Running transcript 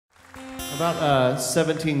About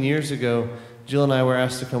 17 years ago, Jill and I were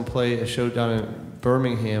asked to come play a show down in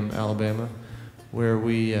Birmingham, Alabama, where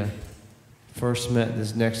we first met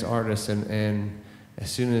this next artist, and as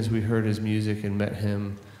soon as we heard his music and met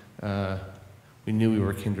him, we knew we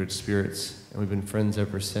were kindred spirits, and we've been friends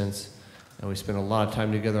ever since. And we spent a lot of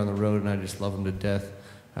time together on the road, and I just love him to death.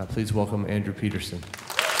 Please welcome Andrew Peterson.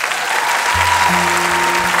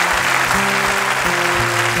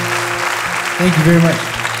 Thank you very much.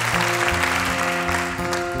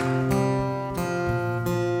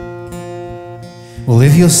 Well,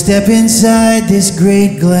 if you'll step inside this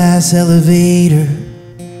great glass elevator,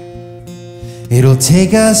 it'll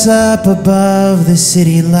take us up above the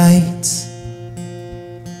city lights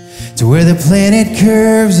to where the planet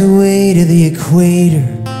curves away to the equator.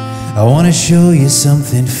 I want to show you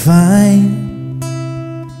something fine.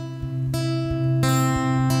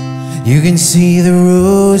 You can see the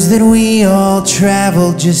roads that we all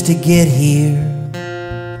traveled just to get here.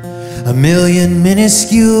 A million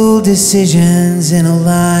minuscule decisions in a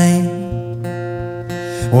line.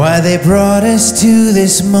 Why they brought us to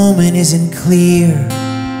this moment isn't clear,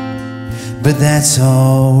 but that's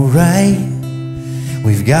all right.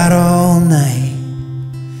 We've got all night.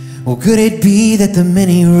 Well, could it be that the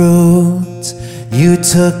many roads you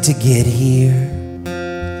took to get here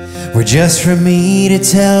were just for me to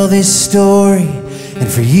tell this story, and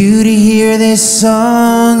for you to hear this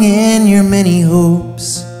song, and your many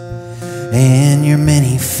hopes and your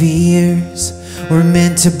many fears were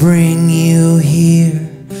meant to bring you here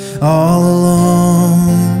all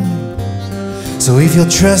alone. So if you'll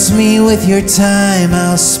trust me with your time,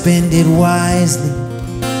 I'll spend it wisely,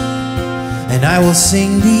 and I will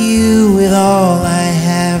sing to you with all I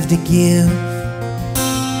have to give.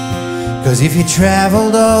 'Cause if you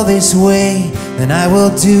traveled all this way, then I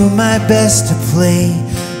will do my best to play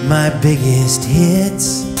my biggest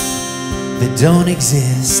hits that don't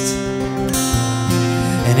exist.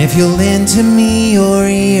 And if you'll lend to me your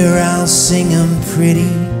ear, I'll sing them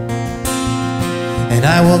pretty, and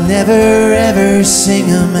I will never ever sing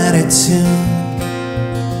them out of tune.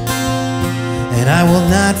 And I will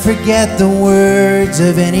not forget the words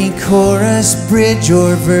of any chorus, bridge,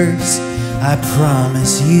 or verse, I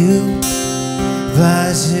promise you.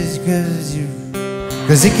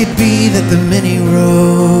 'Cause it could be that the many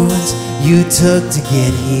roads you took to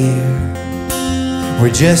get here were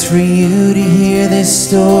just for you to hear this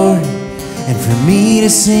story, and for me to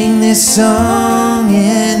sing this song,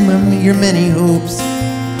 and your many hopes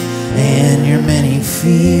and your many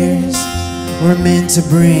fears were meant to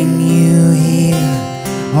bring you here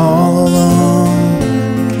all alone.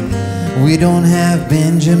 We don't have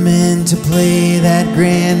Benjamin to play that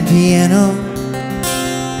grand piano.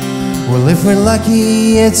 Well, if we're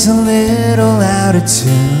lucky, it's a little out of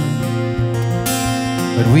tune.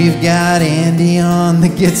 But we've got Andy on the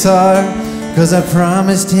guitar, 'cause I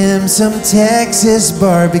promised him some Texas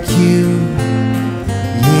barbecue.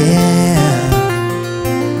 Yeah.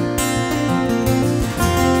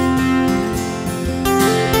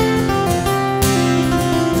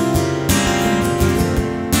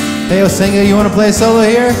 Hey, Osenga, you want to play a solo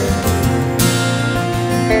here?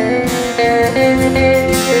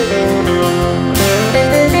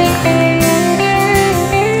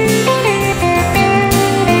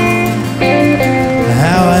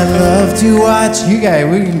 How I love to watch you guys.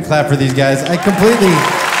 We can clap for these guys. I completely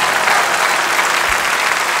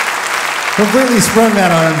sprung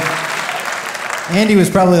that on him. Andy was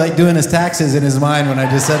probably like doing his taxes in his mind when I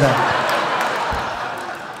just said that.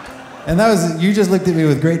 And that was, you just looked at me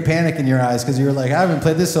with great panic in your eyes, because you were like, I haven't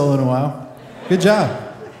played this solo in a while. Good job.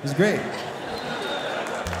 It was great.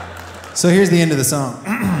 So here's the end of the song.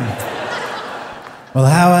 Well,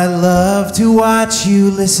 how I love to watch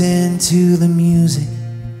you listen to the music,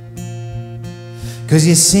 'cause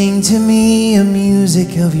you sing to me a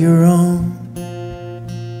music of your own.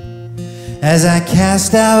 As I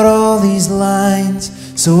cast out all these lines,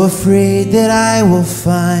 so afraid that I will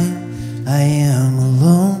find I am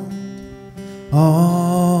alone,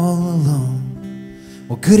 all alone.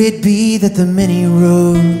 Well, could it be that the many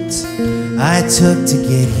roads I took to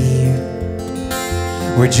get here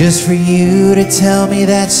were just for you to tell me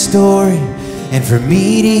that story, and for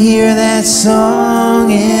me to hear that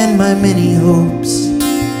song, and my many hopes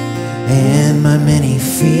and my many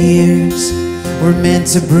fears were meant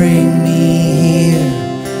to bring me here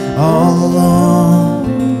all along.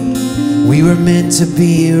 We were meant to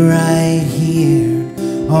be right here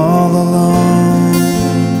all along.